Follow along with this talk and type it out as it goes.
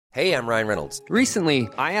Hey, I'm Ryan Reynolds. Recently,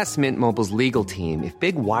 I asked Mint Mobile's legal team if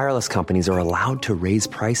big wireless companies are allowed to raise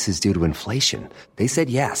prices due to inflation. They said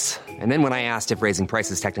yes. And then when I asked if raising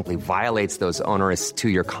prices technically violates those onerous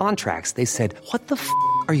two-year contracts, they said, "What the f***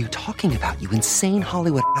 are you talking about, you insane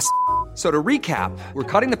Hollywood ass?" So to recap, we're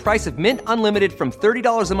cutting the price of Mint Unlimited from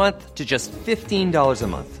 $30 a month to just $15 a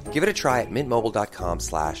month. Give it a try at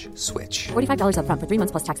mintmobile.com/switch. $45 up front for 3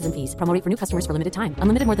 months plus taxes and fees. Promo rate for new customers for limited time.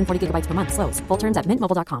 Unlimited more than 40 gigabytes per month. Slows full terms at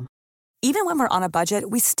mintmobile.com. Even when we're on a budget,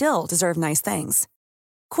 we still deserve nice things.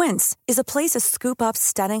 Quince is a place to scoop up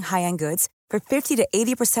stunning high-end goods for 50 to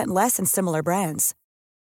 80% less than similar brands.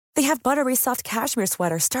 They have buttery soft cashmere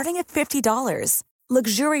sweaters starting at $50,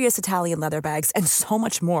 luxurious Italian leather bags, and so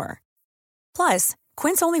much more. Plus,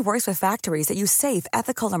 Quince only works with factories that use safe,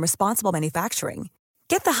 ethical, and responsible manufacturing.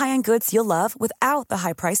 Get the high-end goods you'll love without the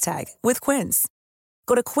high price tag with Quince.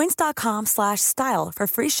 Go to quince.com/style for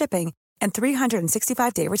free shipping and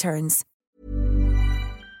 365-day returns.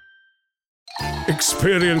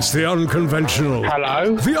 Experience the unconventional.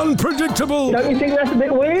 Hello? The unpredictable. Don't you think that's a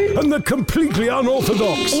bit weird? And the completely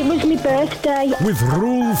unorthodox. It was my birthday. With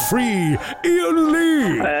rule-free Iain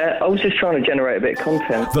Lee. I was just trying to generate a bit of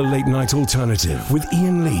content. The Late Night Alternative with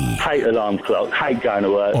Iain Lee. Hate alarm clocks, hate going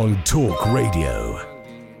to work. On Talk Radio.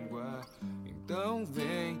 Então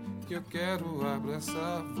vem que eu quero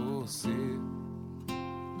abraçar você.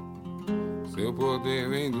 Seu poder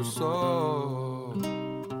vem do sol,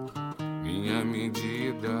 minha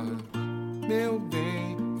medida. Meu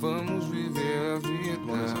bem, vamos viver a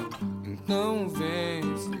vida. Então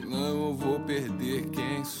vem, senão eu vou perder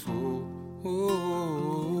quem sou.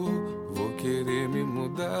 Vou querer me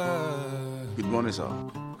mudar. Good morning, sir.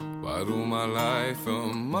 Para uma life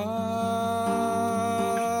on my.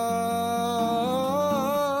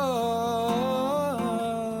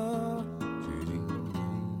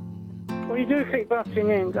 Well, you do keep busting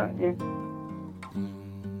in, don't you?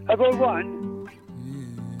 Have I won?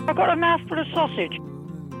 I've got a mouthful of sausage.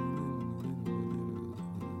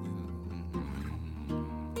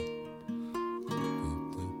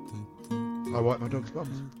 I wipe my dog's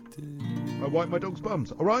bums. I wipe my dog's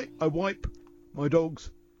bums. All right? I wipe my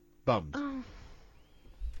dog's bums.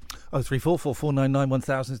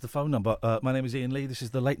 03444991000 is the phone number. My name is Iain Lee. This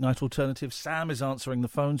is the Late Night Alternative. Sam is answering the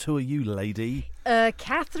phones. Who are you, lady?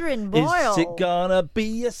 Catherine Boyle. Is it gonna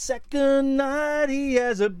be a second night? He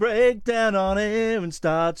has a breakdown on him and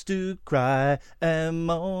starts to cry and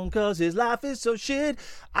moan 'cause his life is so shit.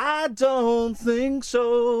 I don't think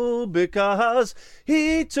so, because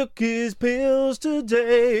he took his pills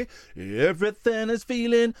today. Everything is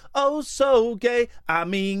feeling oh so gay. I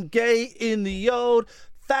mean gay in the old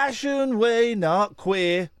fashion way, not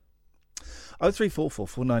queer.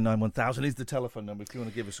 03444991000 is the telephone number if you want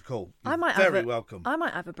to give us a call. You're welcome. I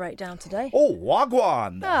might have a breakdown today. Oh,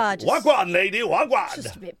 wagwan. Wagwan, lady, wagwan.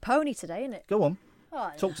 Just a bit pony today, isn't it? Go on.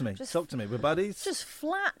 Oh, Talk to me. Talk to me. We're buddies. Just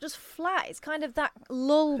flat. It's kind of that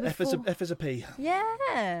lull before... F is a P.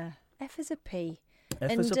 Yeah. F is a P.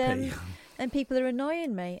 F is a P. And people are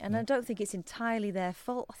annoying me, and I don't think it's entirely their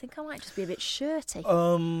fault. I think I might just be a bit shirty.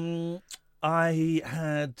 I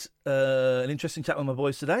had an interesting chat with my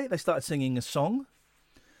boys today. They started singing a song,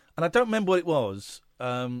 and I don't remember what it was.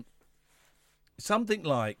 Something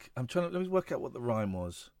like, let me work out what the rhyme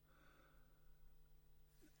was.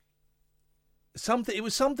 It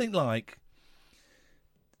was something like,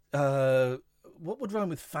 what would rhyme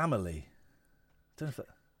with family? I don't know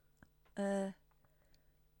if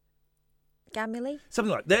Gamily?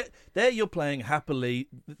 Something like, there you're playing happily,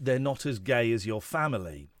 they're not as gay as your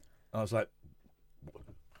family. I was like,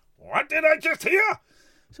 what did I just hear?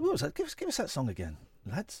 So what was that? Give us that song again,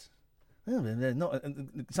 lads. Oh, they're not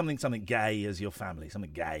something gay as your family,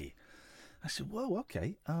 something gay. I said, whoa,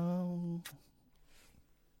 okay.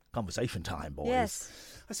 Conversation time, boys. Yes.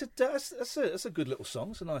 I said, that's a good little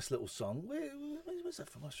song. It's a nice little song. Where's that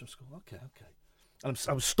from? Us from school? Okay. And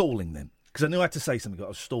I was stalling then because I knew I had to say something. I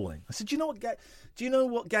was stalling. I said, do you know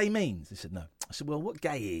what gay means? He said, no. I said, well, what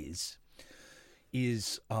gay is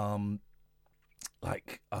if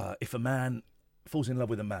a man falls in love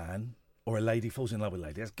with a man or a lady falls in love with a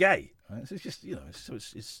lady, that's gay, right? So it's just,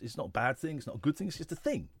 it's not a bad thing, it's not a good thing, it's just a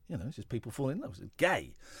thing, it's just people falling in love. It's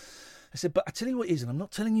gay. I said, but I tell you what isn't, I'm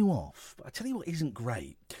not telling you off, but I tell you what isn't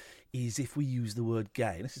great is if we use the word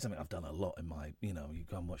gay. And this is something I've done a lot in my, you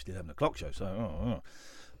go and watch the 11 o'clock show, so,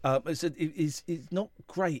 I said, it's not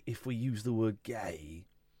great if we use the word gay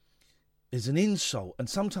is an insult, and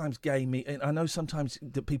sometimes gay and I know sometimes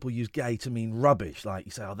that people use gay to mean rubbish, like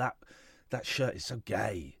you say, oh, that shirt is so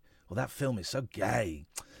gay, or that film is so gay.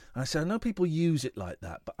 And I said, I know people use it like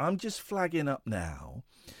that, but I'm just flagging up now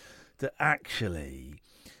that actually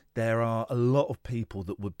there are a lot of people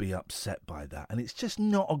that would be upset by that, and it's just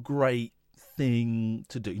not a great thing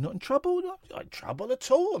to do. You're not in trouble, not in trouble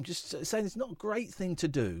at all. I'm just saying it's not a great thing to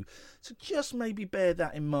do. So just maybe bear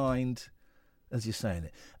that in mind as you're saying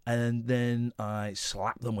it. And then I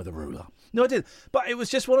slapped them with a ruler. No, I did. But it was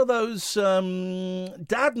just one of those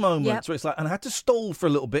dad moments where it's like, and I had to stall for a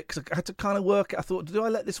little bit because I had to kind of work it. I thought, do I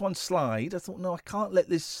let this one slide? I thought, no, I can't let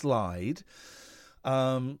this slide.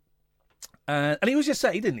 And he was just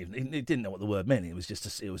saying, he didn't know what the word meant. It was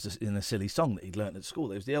just in a silly song that he'd learnt at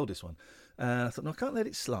school. It was the eldest one. And I thought, no, I can't let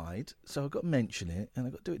it slide. So I've got to mention it, and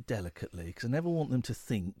I've got to do it delicately because I never want them to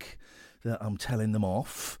think that I'm telling them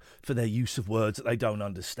off for their use of words that they don't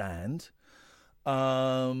understand.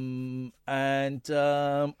 I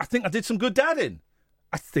think I did some good dadding.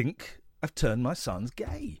 I think I've turned my sons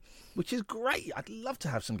gay, which is great. I'd love to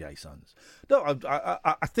have some gay sons. No,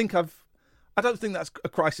 I think I don't think that's a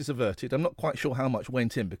crisis averted. I'm not quite sure how much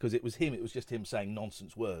went in because it was him. It was just him saying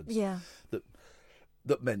nonsense words. Yeah.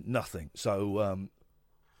 That meant nothing. So,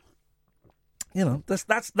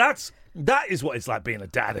 that is what it's like being a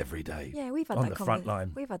dad every day. Yeah, we've had on that the front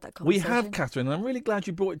line. We've had that We conversation. have, Catherine, and I'm really glad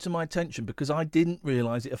you brought it to my attention because I didn't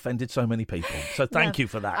realise it offended so many people. So thank you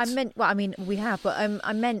for that. I meant, we have, but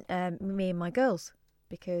I meant me and my girls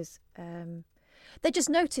because they just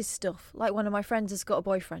notice stuff. Like one of my friends has got a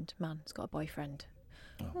boyfriend. Man's got a boyfriend.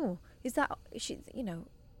 Oh, is that?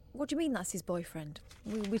 What do you mean that's his boyfriend?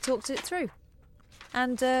 We talked it through,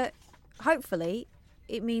 and hopefully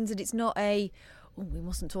it means that it's not we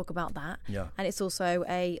mustn't talk about that. Yeah. And it's also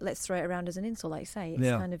let's throw it around as an insult, like you say. It's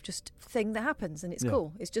kind of just a thing that happens, and it's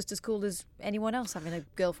cool. It's just as cool as anyone else having a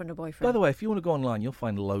girlfriend or boyfriend. By the way, if you want to go online, you'll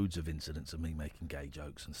find loads of incidents of me making gay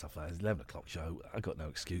jokes and stuff like that. It's 11 o'clock show. I got no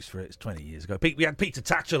excuse for it. It's 20 years ago. We had Peter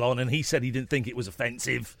Tatchell on, and he said he didn't think it was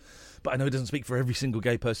offensive. But I know he doesn't speak for every single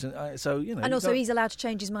gay person. And also, he's allowed to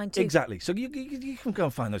change his mind too. Exactly. So you can go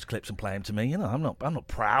and find those clips and play them to me. I'm not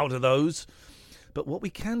proud of those. But what we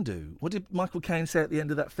can do, what did Michael Caine say at the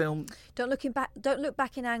end of that film? Don't look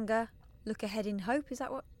back in anger, look ahead in hope. Is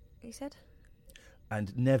that what he said?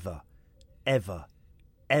 And never, ever,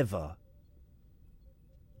 ever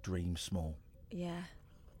dream small. Yeah.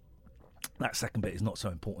 That second bit is not so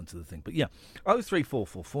important to the thing. But yeah,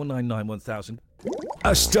 0344 499 1000.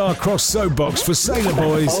 A star-crossed soapbox for sailor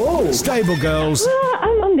boys, stable girls,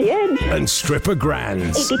 I'm on the edge. and stripper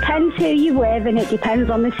grands. It depends who you're with and it depends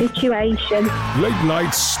on the situation. Late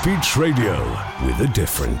night speech radio with a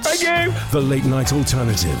difference. Thank you. The Late Night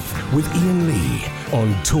Alternative with Iain Lee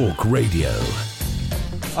on Talk Radio.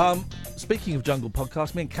 Speaking of Jungle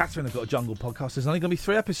Podcast, me and Catherine have got a Jungle Podcast. There's only going to be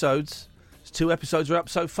 3 episodes. 2 episodes are up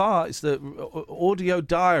so far. It's the audio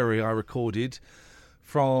diary I recorded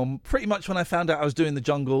from pretty much when I found out I was doing the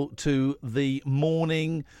jungle to the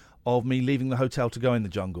morning of me leaving the hotel to go in the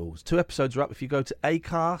jungle. 2 episodes are up. If you go to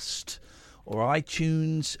Acast or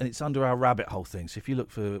iTunes, and it's under our rabbit hole thing. So if you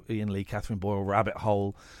look for Iain Lee, Catherine Boyle, rabbit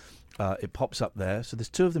hole, it pops up there. So there's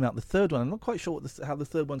 2 of them out. The third one, I'm not quite sure how the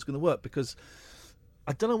third one's going to work because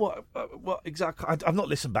I don't know what exactly. I've not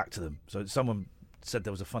listened back to them. So someone said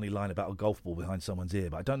there was a funny line about a golf ball behind someone's ear,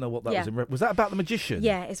 but I don't know what that was. Was that about the magician?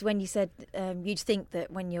 Yeah, it's when you said you'd think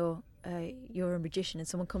that when you're a magician and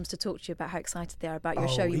someone comes to talk to you about how excited they are about your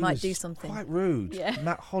show, you might do something. Quite rude. Yeah.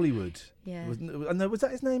 Matt Hollywood. Yeah. Was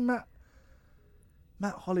that his name, Matt?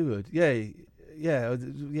 Matt Hollywood. Yeah.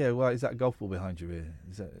 Well, is that a golf ball behind your ear?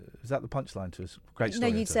 Is that the punchline to a great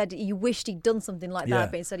story? No, you said you wished he'd done something like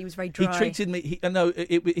that, but instead he was very dry. He treated me. So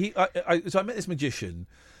I met this magician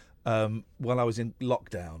while I was in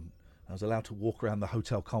lockdown. I was allowed to walk around the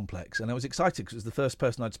hotel complex, and I was excited because it was the first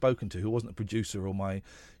person I'd spoken to who wasn't a producer or my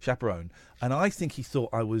chaperone. And I think he thought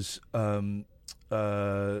I was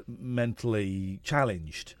mentally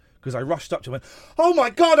challenged because I rushed up to him and went, "Oh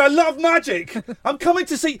my God, I love magic! I'm coming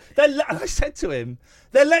to see." And I said to him,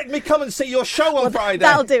 "They're letting me come and see your show on Friday."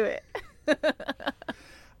 That'll do it.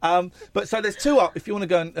 But so there's 2 up if you want to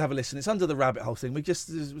go and have a listen. It's under the rabbit hole thing.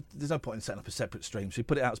 There's no point in setting up a separate stream, so we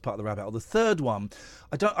put it out as part of the rabbit hole. The third one,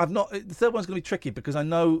 the third one's going to be tricky because I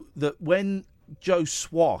know that when Joe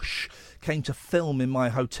Swash came to film in my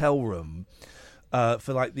hotel room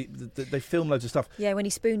for like they filmed loads of stuff. Yeah, when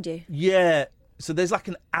he spooned you. Yeah. So there's like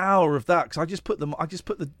an hour of that because I just put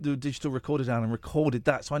the digital recorder down and recorded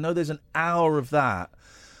that. So I know there's an hour of that.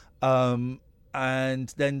 And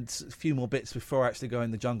then a few more bits before I actually go in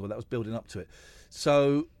the jungle. That was building up to it.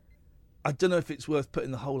 So I don't know if it's worth putting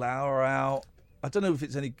the whole hour out. I don't know if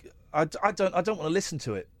it's any. I don't want to listen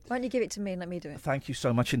to it. Why don't you give it to me and let me do it? Thank you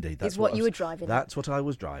so much indeed. That's what you were driving at. That's what I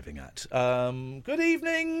was driving at. Good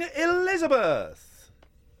evening, Elizabeth.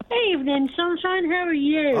 Evening, sunshine. How are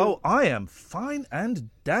you? Oh, I am fine and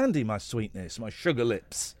dandy, my sweetness, my sugar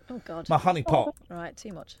lips. Oh, God. My honey pot. Right,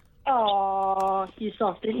 too much. Oh, you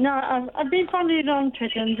softy. No, I've been following you on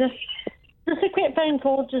Twitter and just a quick phone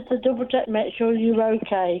call just to double check, make sure you're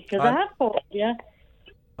okay. Because I have thought of you.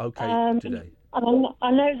 Okay, today. And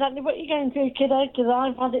I know exactly what you're going through, kiddo, because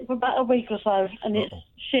I've had it for about a week or so, and it's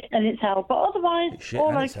shit and it's hell. But otherwise, It's shit all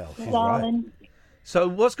and right, it's hell. She's darling. right. So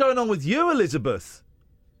what's going on with you, Elizabeth?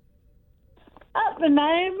 At the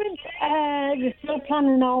moment, we're still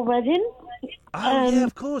planning our wedding. Oh, yeah,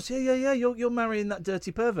 of course. Yeah. You're marrying that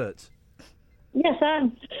dirty pervert. Yes, I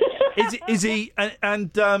am. Is he? Is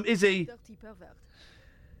he? Dirty pervert.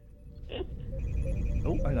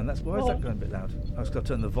 Oh, hang on. Why is that going a bit loud? I've got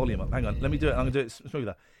to turn the volume up. Hang on. Let me do it. I'm going to do it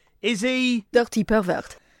smoother. Is he? Dirty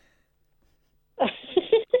pervert.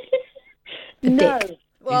 No.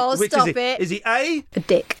 Well, Which stop is he? it. Is he A? A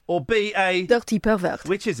dick. Or B, A? Dirty pervert.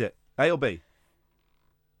 Which is it? A or B?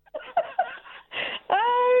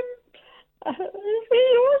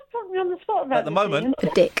 You always put me on the spot about At the moment, a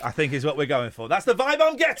dick. I think is what we're going for. That's the vibe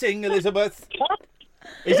I'm getting, Elizabeth.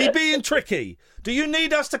 Is he being tricky? Do you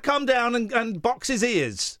need us to come down and box his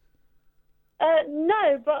ears?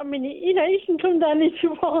 No, but I mean, you can come down if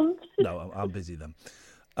you want. No, I'm busy then.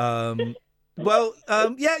 I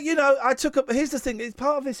took up. Here's the thing.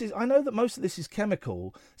 Part of this is I know that most of this is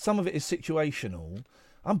chemical. Some of it is situational.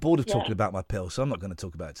 I'm bored of talking about my pill, so I'm not going to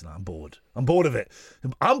talk about it tonight. I'm bored. I'm bored of it.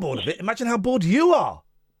 Imagine how bored you are,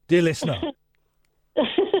 dear listener.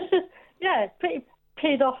 Yeah, pretty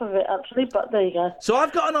peed off of it, actually, but there you go. So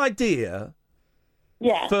I've got an idea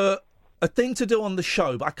for a thing to do on the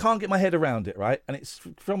show, but I can't get my head around it, right? And it's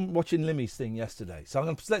from watching Limmy's thing yesterday. So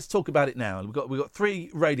let's talk about it now. We've got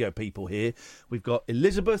 3 radio people here. We've got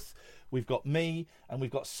Elizabeth, we've got me, and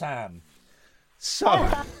we've got Sam.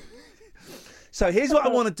 So here's what I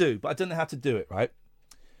want to do, but I don't know how to do it, right?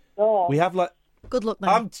 Oh. We have Good luck, man.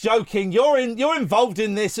 I'm joking. You're involved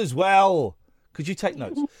in this as well. Could you take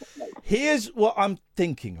notes? Here's what I'm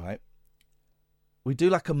thinking, right? We do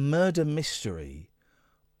like a murder mystery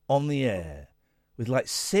on the air with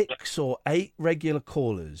 6 or 8 regular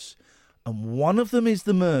callers, and one of them is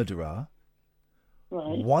the murderer.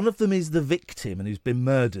 Right. One of them is the victim and who's been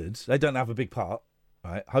murdered. They don't have a big part,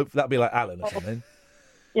 right? Hope that'll be like Alan or something.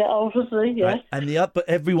 Yeah, obviously, yeah. Right? And but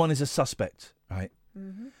everyone is a suspect, right?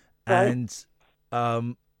 Mm-hmm.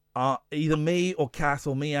 And either me or Kath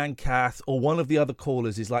or me and Kath or one of the other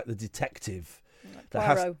callers is like the detective.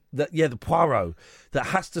 Poirot. The Poirot that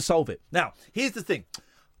has to solve it. Now, here's the thing.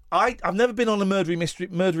 I've never been on a murdery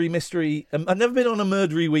mystery. I've never been on a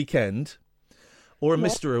murdery weekend or a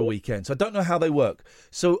mystery weekend, so I don't know how they work.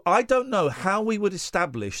 So I don't know how we would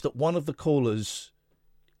establish that one of the callers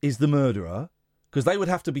is the murderer. Because they would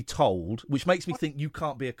have to be told, which makes me think you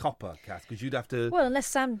can't be a copper, Kath, because you'd have to... Well, unless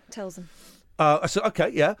Sam tells them. Okay,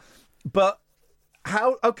 yeah. But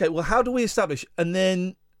how... Okay, well, how do we establish... And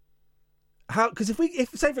then... how? Because if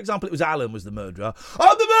say, for example, it was Alan was the murderer...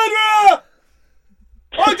 I'm the murderer!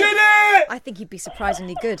 I did it! I think he'd be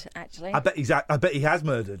surprisingly good, actually. I bet he has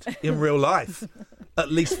murdered in real life.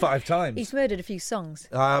 At least 5 times. He's murdered a few songs.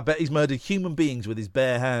 I bet he's murdered human beings with his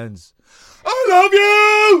bare hands. I love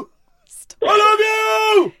you! I love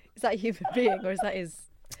you! Is that a human being or is that his...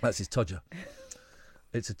 That's his todger.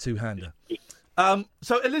 It's a 2-hander.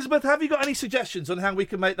 So, Elizabeth, have you got any suggestions on how we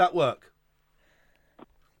can make that work?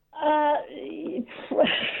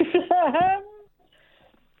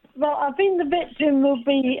 Well, I think the victim will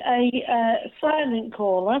be a silent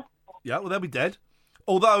caller. Yeah, well, they'll be dead.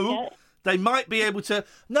 Although, they might be able to...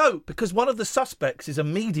 No, because one of the suspects is a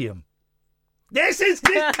medium. This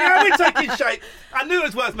now we're taking shape. I knew it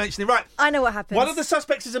was worth mentioning. Right. I know what happens. One of the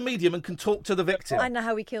suspects is a medium and can talk to the victim. I know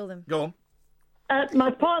how we kill them. Go on.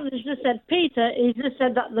 My partner's just said, Peter, he's just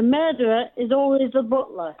said that the murderer is always the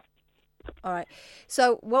butler. All right.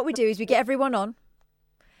 So what we do is we get everyone on,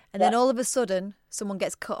 and then all of a sudden, someone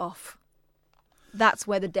gets cut off. That's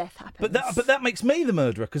where the death happens. But that makes me the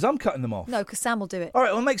murderer because I'm cutting them off. No, because Sam will do it. All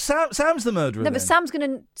right, well, make Sam's the murderer. No, then. but Sam's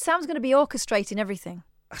gonna be orchestrating everything.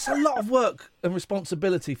 That's a lot of work and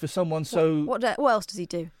responsibility for someone so... What else does he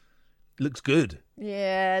do? Looks good.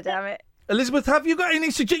 Yeah, damn it. Elizabeth, have you got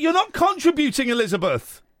any suggestions? You're not contributing,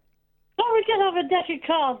 Elizabeth. Well, we can have a deck of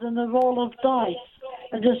cards and a roll of dice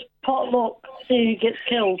and just potluck, see who gets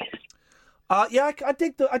killed. Yeah, I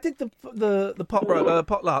dig the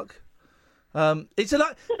potluck. It's a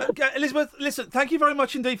lot. Elizabeth, listen, thank you very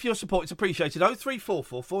much indeed for your support. It's appreciated.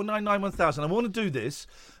 0344 499 1000. I want to do this.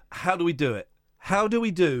 How do we do it? How do we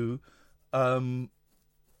do a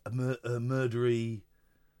murdery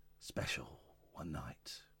special one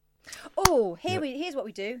night? Oh, here's what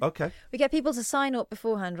we do. Okay. We get people to sign up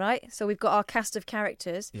beforehand, right? So we've got our cast of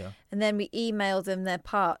characters. Yeah. And then we email them their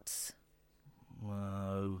parts.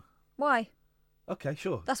 Whoa. Why? Okay,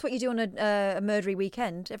 sure. That's what you do on a murdery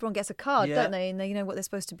weekend. Everyone gets a card, don't they? And they know what they're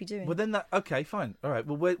supposed to be doing. Well, then okay, fine. All right.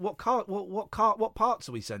 Well, what parts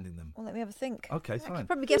are we sending them? Well, let me have a think. Okay, I fine. could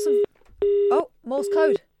probably get some... Oh, Morse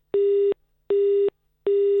code.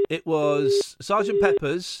 It was Sergeant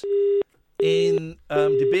Pepper's in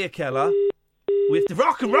the beer keller with the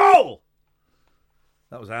rock and roll.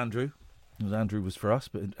 That was Andrew. Andrew was for us,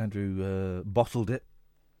 but Andrew bottled it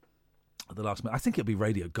at the last minute. I think it'll be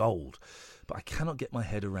Radio Gold, but I cannot get my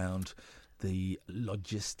head around the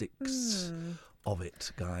logistics of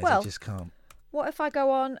it, guys. Well, I just can't. What if I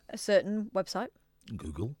go on a certain website?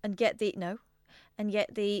 Google. And get the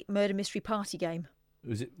Murder Mystery Party game.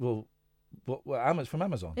 Is it, well, what from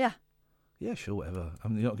Amazon? Yeah. Yeah, sure, whatever. I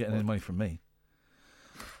mean, you're not getting any money from me.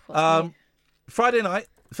 What's new? Friday night,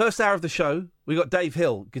 first hour of the show, we got Dave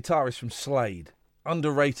Hill, guitarist from Slade.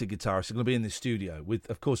 Underrated guitarist. He's going to be in the studio with,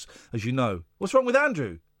 of course, as you know. What's wrong with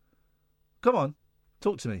Andrew? Come on,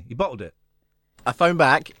 talk to me. You bottled it. I phoned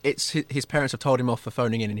back. It's his parents have told him off for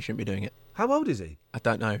phoning in and he shouldn't be doing it. How old is he? I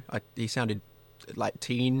don't know. He sounded like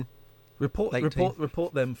teen. Report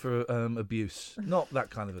them for abuse. Not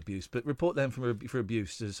that kind of abuse, but report them for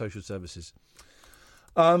abuse to social services.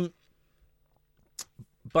 By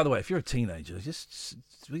the way, if you're a teenager, just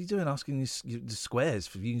what are you doing asking the squares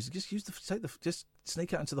for you? Just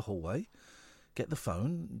sneak out into the hallway, get the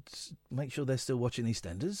phone, make sure they're still watching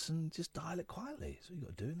EastEnders, and just dial it quietly. That's what you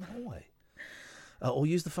got to do in the hallway. Or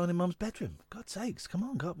use the phone in Mum's bedroom. God's sakes, come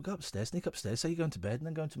on, go upstairs, sneak upstairs, say you're going to bed, and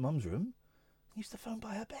then go into Mum's room. Use the phone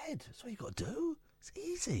by her bed. That's what you got to do. It's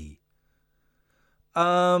easy.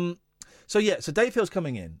 So Dave Hill's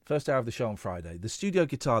coming in. First hour of the show on Friday. The studio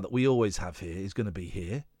guitar that we always have here is going to be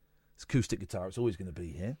here. It's acoustic guitar. It's always going to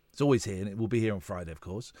be here. It's always here, and it will be here on Friday, of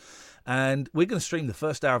course. And we're going to stream the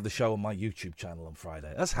first hour of the show on my YouTube channel on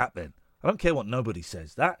Friday. That's happening. I don't care what nobody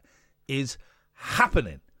says. That is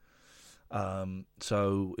happening.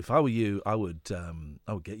 So if I were you, I would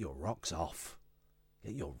get your rocks off.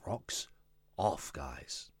 Get your rocks off,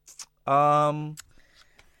 guys. What?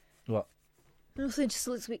 Also, it just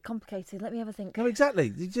looks a bit complicated. Let me have a think. No,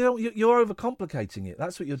 exactly. You're overcomplicating it.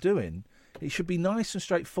 That's what you're doing. It should be nice and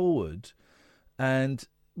straightforward, and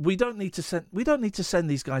we don't need to send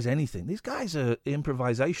these guys anything. These guys are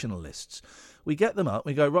improvisationalists. We get them up.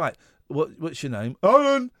 We go, right. What's your name?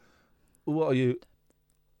 Alan. What are you?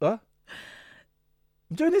 Huh?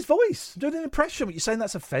 I'm doing his voice. I'm doing an impression. But you're saying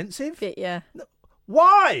that's offensive? Yeah. No.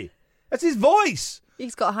 Why? That's his voice.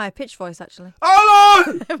 He's got a higher pitched voice, actually.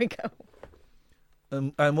 Alan! There we go.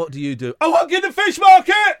 And what do you do? I work in the fish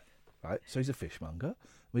market! Right, so he's a fishmonger.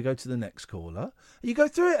 We go to the next caller. You go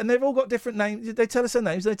through it, and they've all got different names. They tell us their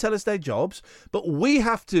names, they tell us their jobs, but we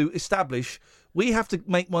have to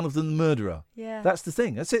make one of them the murderer. Yeah. That's the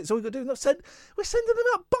thing. That's it. So we've got to do. We're sending them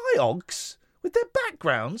out biogs with their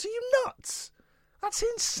backgrounds. Are you nuts? That's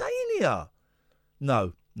insania.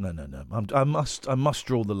 No. I must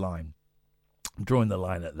draw the line. I'm drawing the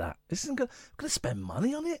line at that. This isn't going to spend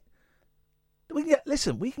money on it. We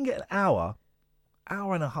can get an hour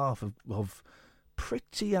and a half of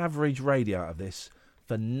pretty average radio out of this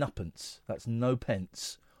for nuppence. That's no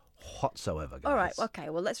pence whatsoever, guys. All right, okay,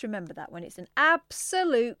 well, let's remember that when it's an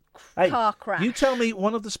absolute Hey, car crash. You tell me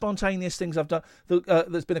one of the spontaneous things I've done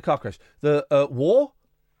that's been a car crash. The war?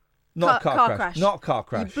 Not car crash. Not car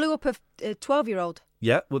crash. You blew up a 12-year-old.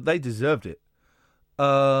 Yeah, well, they deserved it.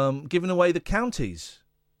 Giving away the counties.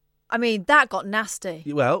 I mean, that got nasty.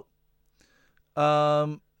 Well,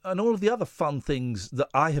 and all of the other fun things that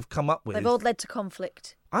I have come up with. They've all led to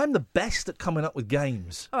conflict. I'm the best at coming up with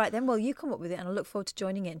games. All right, then, well, you come up with it, and I look forward to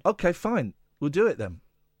joining in. Okay, fine. We'll do it then.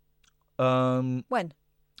 When?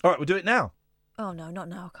 All right, we'll do it now. Oh, no, not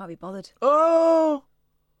now. I can't be bothered. Oh,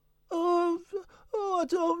 I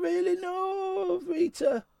don't really know,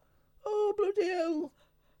 Rita. Oh, bloody hell.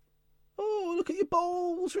 Oh, look at your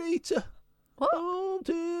balls, Rita. What? Oh,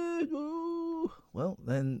 dear. Oh. Well,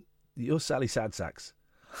 then, you're Sally Sadsacks.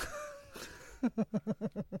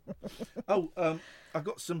 I've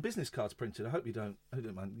got some business cards printed. I hope you don't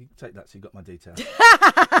mind. You take that so you got my details.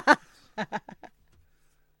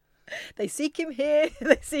 They seek him here,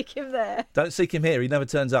 they seek him there. Don't seek him here. He never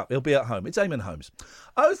turns up. He'll be at home. It's Eamon Holmes.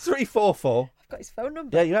 0344. I've got his phone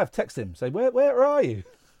number. Yeah, you have. Text him. Say, where are you?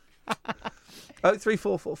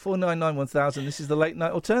 0344 499 1000. This is the Late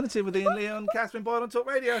Night Alternative with Iain Lee and Catherine Boyle on Talk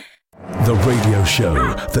Radio. The radio show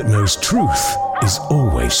that knows truth is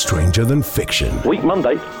always stranger than fiction. Week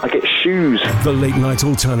Monday, I get shoes. The Late Night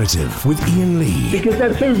Alternative with Iain Lee. Because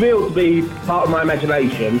they're too real to be part of my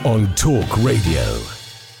imagination. On Talk Radio.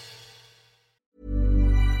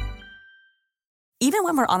 Even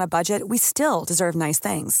when we're on a budget, we still deserve nice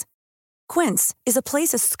things. Quince is a place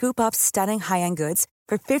to scoop up stunning high-end goods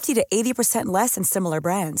for 50 to 80% less than similar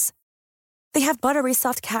brands. They have buttery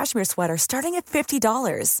soft cashmere sweaters starting at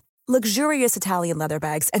 $50, luxurious Italian leather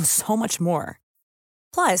bags, and so much more.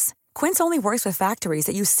 Plus, Quince only works with factories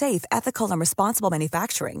that use safe, ethical, and responsible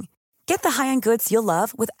manufacturing. Get the high-end goods you'll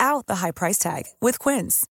love without the high price tag with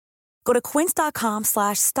Quince. Go to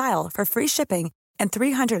quince.com/style for free shipping and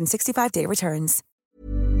 365-day returns.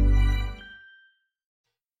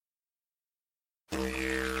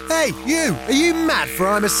 Hey, you! Are you mad for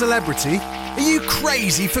I'm a Celebrity? Are you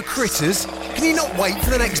crazy for critters? Can you not wait for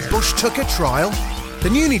the next Bush Tucker trial?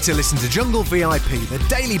 Then you need to listen to Jungle VIP, the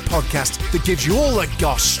daily podcast that gives you all the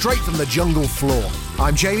goss straight from the jungle floor.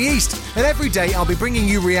 I'm Jamie East, and every day I'll be bringing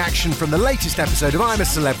you reaction from the latest episode of I'm a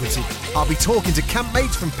Celebrity. I'll be talking to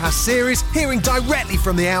campmates from past series, hearing directly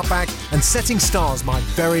from the outback, and setting stars my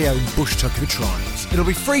very own Bush Tucker trials. It'll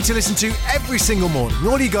be free to listen to every single morning.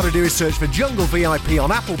 All you got to do is search for Jungle VIP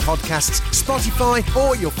on Apple Podcasts, Spotify,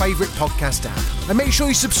 or your favourite podcast app. And make sure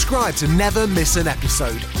you subscribe to never miss an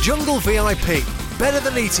episode. Jungle VIP. Better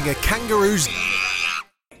than eating a kangaroo's...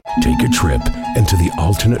 Take a trip into the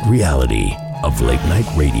alternate reality of late night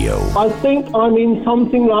radio. I think I'm in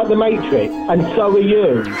something like The Matrix, and so are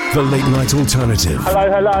you. The Late Night Alternative.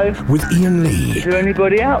 Hello. With Iain Lee. Is there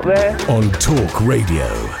anybody out there? On Talk Radio.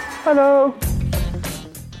 Hello.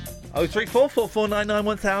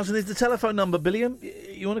 03444991000 is the telephone number. Billiam,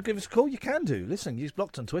 you want to give us a call? You can do. Listen, you're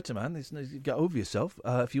blocked on Twitter, man. You get over yourself.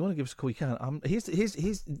 If you want to give us a call, you can. Here's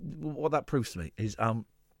what that proves to me is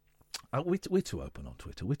we're too open on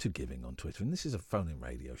Twitter. We're too giving on Twitter, and this is a phone-in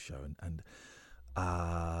radio show. And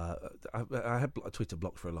I had Twitter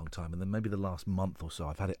blocked for a long time, and then maybe the last month or so,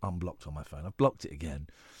 I've had it unblocked on my phone. I've blocked it again.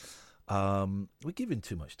 We're giving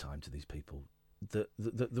too much time to these people. The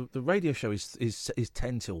radio show is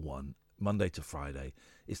 10 till 1, Monday to Friday.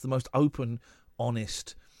 It's the most open,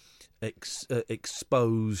 honest,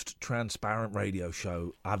 exposed, transparent radio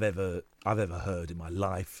show I've ever heard in my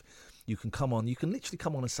life. You can come on. You can literally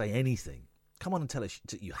come on and say anything. Come on and tell us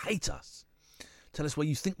you hate us. Tell us where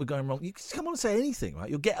you think we're going wrong. You can come on and say anything, right?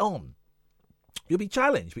 You'll get on. You'll be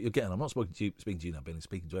challenged, but you'll get on. I'm not speaking to you now, Billy.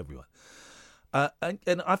 Speaking to everyone.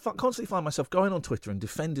 And I constantly find myself going on Twitter and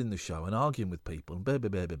defending the show and arguing with people and blah.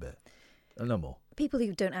 And no more. People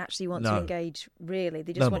who don't actually want to engage, really.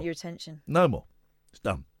 They just want your attention. No more. It's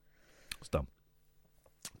done.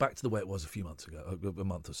 Back to the way it was a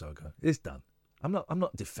month or so ago. It's done. I'm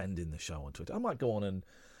not defending the show on Twitter. I might go on and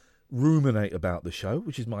ruminate about the show,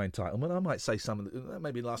 which is my entitlement. I might say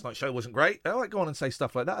maybe last night's show wasn't great. I might go on and say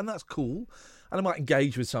stuff like that, and that's cool. And I might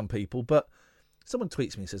engage with some people, but someone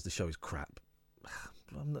tweets me and says the show is crap.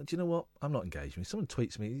 Do you know what? I'm not engaging. Someone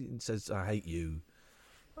tweets me and says I hate you.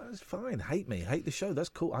 Well, that's fine. Hate me. Hate the show. That's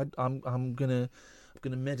cool. I'm gonna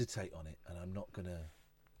meditate on it, and I'm not gonna.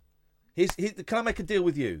 Can I make a deal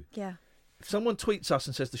with you? Yeah. If someone tweets us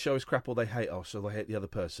and says the show is crap or they hate us or they hate the other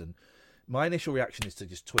person, my initial reaction is to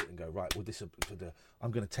just tweet and go, right, well, I'm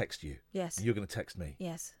going to text you. Yes. And you're going to text me.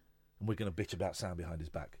 Yes. And we're going to bitch about sound behind his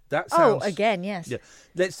back. That sounds... Oh, again, yes. Yeah.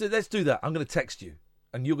 Let's do that. I'm going to text you.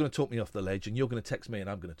 And you're going to talk me off the ledge, and you're going to text me, and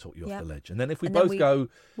I'm going to talk you off the ledge. And then if we both go...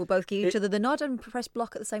 We'll both give each other the nod and press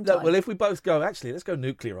block at the same time. No, well, if we both go, actually, let's go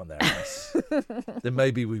nuclear on their ass, then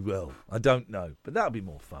maybe we will. I don't know. But that'll be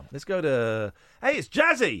more fun. Let's go to... Hey, it's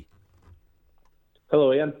Jazzy!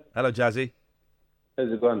 Hello, Iain. Hello, Jazzy.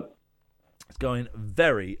 How's it going? It's going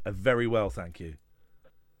very, very well, thank you.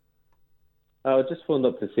 I just phoned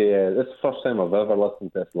up to say this is the first time I've ever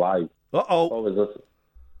listened to this live. Uh-oh. Always listen.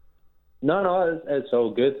 No, it's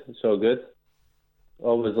all good. It's all good.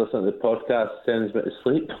 Always listen to the podcast, sends me to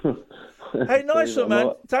sleep. Hey, nice one,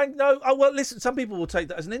 man. Well, listen, some people will take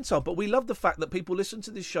that as an insult, but we love the fact that people listen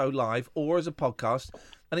to this show live or as a podcast,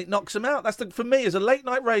 and it knocks them out. For me, as a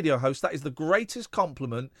late-night radio host, that is the greatest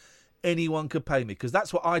compliment anyone could pay me, because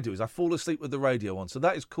that's what I do, is I fall asleep with the radio on. So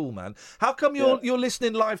that is cool, man. How come you're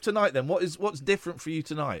listening live tonight, then? What's different for you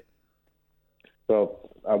tonight? Well,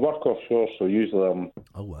 I work offshore, so usually I'm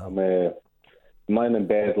lying in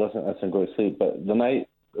bed, listening to this and go to sleep. But the night,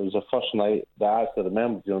 it was the first night that I actually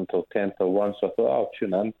remembered you until 10 till 1, so I thought, I'll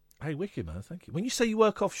tune in. Hey, wicked, man, thank you. When you say you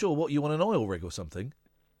work offshore, what, you on an oil rig or something?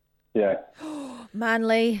 Yeah.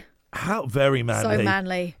 Manly. How very manly. So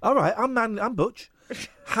manly. All right, I'm manly. I'm butch.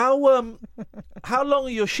 How long are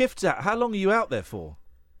your shifts at? How long are you out there for?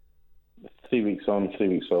 3 weeks on, 3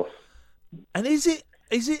 weeks off. And is it?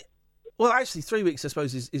 Well, actually, 3 weeks, I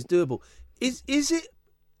suppose, is doable. Is it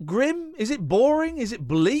grim? Is it boring? Is it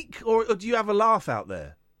bleak? Or do you have a laugh out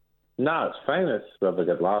there? No, it's fine. It's we have a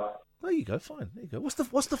good laugh. There you go. Fine. There you go. What's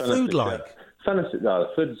the food like? No, the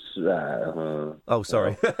food's. Oh,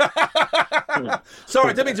 sorry. Sorry,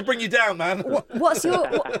 I didn't mean to bring you down, man. What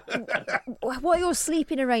are your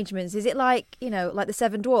sleeping arrangements? Is it like like the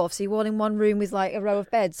Seven Dwarfs? Are you all in one room with like a row of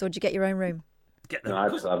beds, or do you get your own room? No,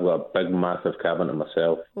 I've got a big, massive cabinet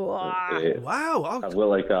myself. Wow. I've got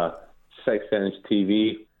like a 6-inch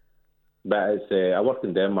TV, but it's I work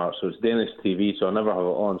in Denmark, so it's Danish TV, so I never have it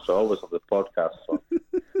on, so I always have the podcast on.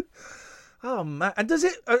 Oh man! And does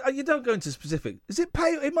it? You don't go into specific. Does it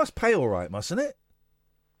pay? It must pay all right, mustn't it?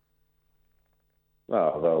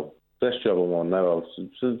 Oh well, this job I'm on now,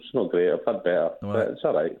 it's not great. I've had better, but it's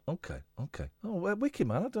all right. Okay. Oh, well, wicked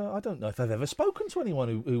man. I don't know if I've ever spoken to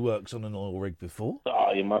anyone who works on an oil rig before.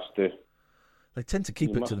 Oh, you must do. They tend to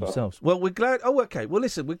keep it to themselves. Well, we're glad. Oh, okay. Well,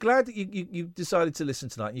 listen, we're glad that you decided to listen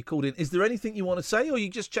tonight and you called in. Is there anything you want to say, or are you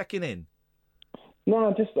just checking in? No,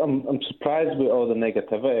 I'm surprised with all the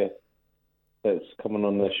negativity that's coming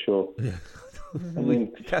on this show. I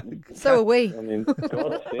mean, so are we. I mean,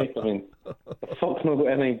 God's sake, the fuck's not got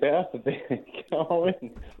anything better to do. You know what I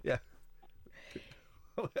mean? Yeah.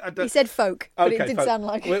 He said folk, but okay, it didn't folk. sound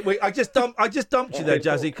like it. Wait, I just dumped you there,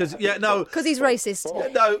 Jazzy, because Because he's racist.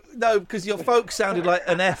 No, because your folk sounded like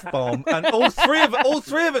an F-bomb, and all three of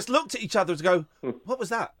us looked at each other and go, "What was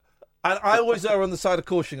that?" And I always err on the side of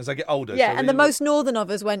caution as I get older. Yeah, so and the most northern of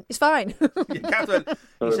us went, "It's fine." Catherine,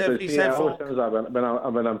 he said folk.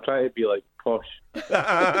 When I'm trying to be like posh.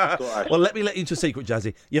 Well, let me let you into a secret,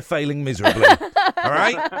 Jazzy. You're failing miserably. All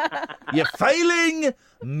right, you're failing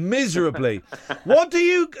miserably. What do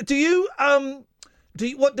you have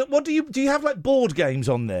like board games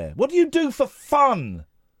on there? What do you do for fun?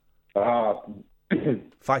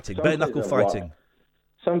 Fighting, bare knuckle fighting.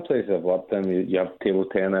 Some places I've worked in, you have table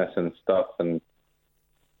tennis and stuff, but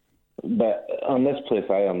on this place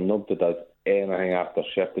nobody does anything after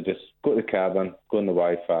shift. They just go to the cabin, go on the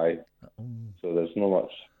Wi-Fi. So there's not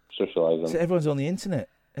much socialising. So everyone's on the internet.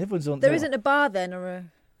 There isn't a bar then, or a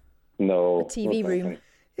TV room.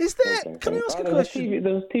 Is there? Can I ask a question?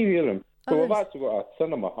 There's a TV room. So we've actually got a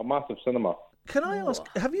cinema, a massive cinema. Can I ask?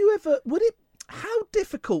 Have you ever? How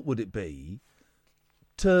difficult would it be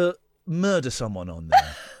to murder someone on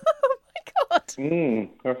there? Oh my God!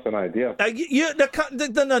 That's an idea.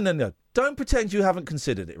 No. Don't pretend you haven't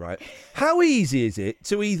considered it, right? How easy is it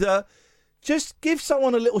to either just give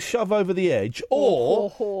someone a little shove over the edge,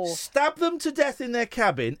 or stab them to death in their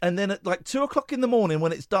cabin, and then at like 2:00 in the morning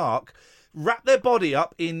when it's dark, wrap their body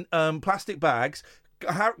up in plastic bags,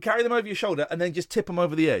 carry them over your shoulder, and then just tip them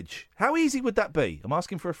over the edge? How easy would that be? I'm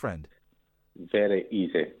asking for a friend. Very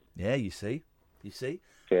easy. Yeah, you see?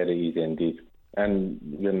 Very easy indeed. And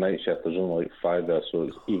the night shift, there's only like 5 there, so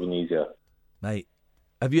it's even easier. Mate,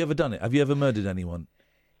 have you ever done it? Have you ever murdered anyone?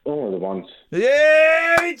 Only once.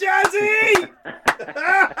 Yay, Jazzy!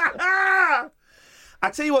 I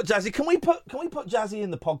tell you what, Jazzy, can we put Jazzy in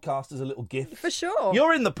the podcast as a little gift? For sure.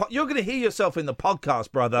 You're going to hear yourself in the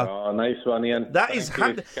podcast, brother. Oh, nice one, Iain. That is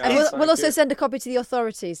handy. And we'll also send a copy to the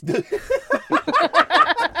authorities.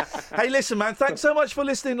 Hey, listen, man, thanks so much for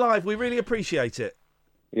listening live. We really appreciate it.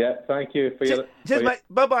 Yeah, thank you for your... Cheers, mate.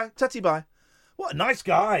 Bye-bye. Tatty bye. What a nice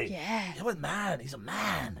guy. Yeah. He's a man. He's a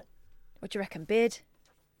man. What do you reckon, beard?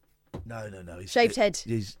 No. Shaved head.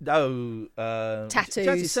 Tattoos.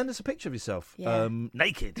 Jazzy, send us a picture of yourself. Yeah.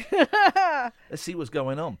 Naked. Let's see what's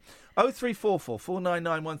going on. 0344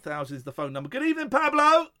 499 1000 is the phone number. Good evening,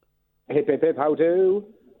 Pablo. Hip, hip, hip, how do?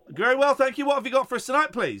 Very well, thank you. What have you got for us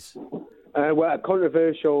tonight, please? Well,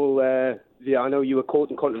 controversial. I know you were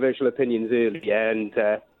quoting controversial opinions earlier, and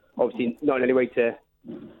obviously not in any way to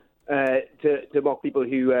mock people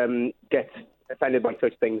who get offended by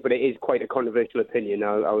such things, but it is quite a controversial opinion.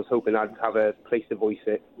 I was hoping I'd have a place to voice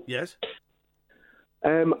it. Yes.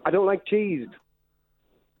 I don't like cheese.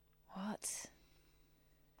 What?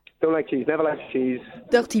 Don't like cheese. Never liked cheese.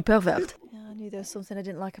 Dirty pervert. Yeah, I knew there was something I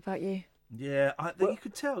didn't like about you. Yeah, you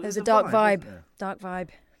could tell. There's a dark vibe. Dark vibe.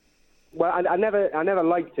 Well, I never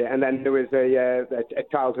liked it, and then there was a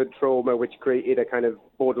childhood trauma which created a kind of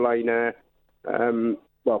borderline,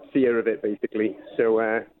 fear of it, basically.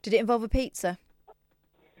 So. Did it involve a pizza?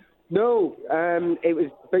 No, it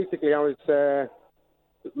was basically when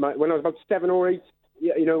I was about 7 or 8.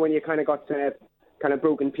 You know, when you kind of got kind of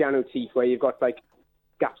broken piano teeth, where you've got like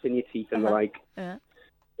gaps in your teeth and the like. Yeah.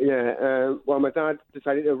 Well, my dad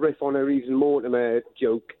decided to riff on a Reeves and Mortimer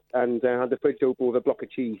joke and had the fridge open with a block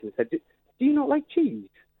of cheese and said, "Do you not like cheese?"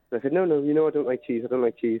 And I said, no, I don't like cheese. I don't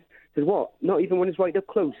like cheese. He says, what? Not even when it's right up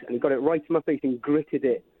close? And he got it right to my face and grated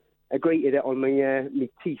it on my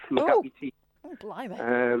teeth, my gappy teeth. Oh,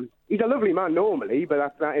 blimey. He's a lovely man normally,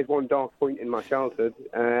 but that is one dark point in my childhood.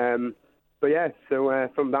 But yeah, so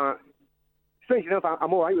from that, strange enough,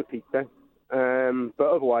 I'm all right with pizza. But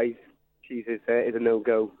otherwise, cheese is a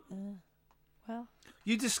no-go. Well,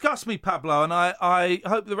 You disgust me, Pablo, and I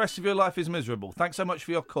hope the rest of your life is miserable. Thanks so much for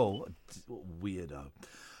your call. What a weirdo.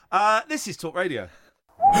 This is Talk Radio.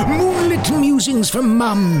 Moonlit musings from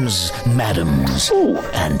mums, madams,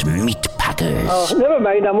 and meat packers. Oh, never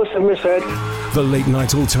mind, I must have misheard. The Late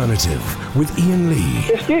Night Alternative with Iain Lee.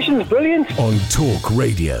 The station's brilliant. On Talk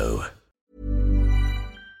Radio.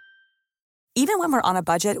 Even when we're on a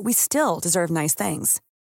budget, we still deserve nice things.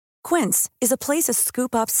 Quince is a place to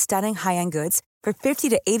scoop up stunning high-end goods for 50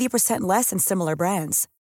 to 80% less than similar brands.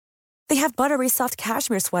 They have buttery soft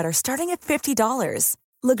cashmere sweaters starting at $50,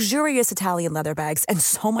 luxurious Italian leather bags, and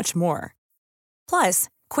so much more. Plus,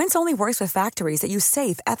 Quince only works with factories that use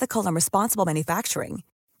safe, ethical, and responsible manufacturing.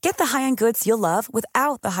 Get the high-end goods you'll love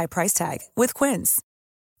without the high price tag with Quince.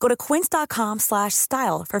 Go to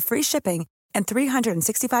quince.com/style for free shipping and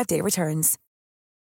 365-day returns.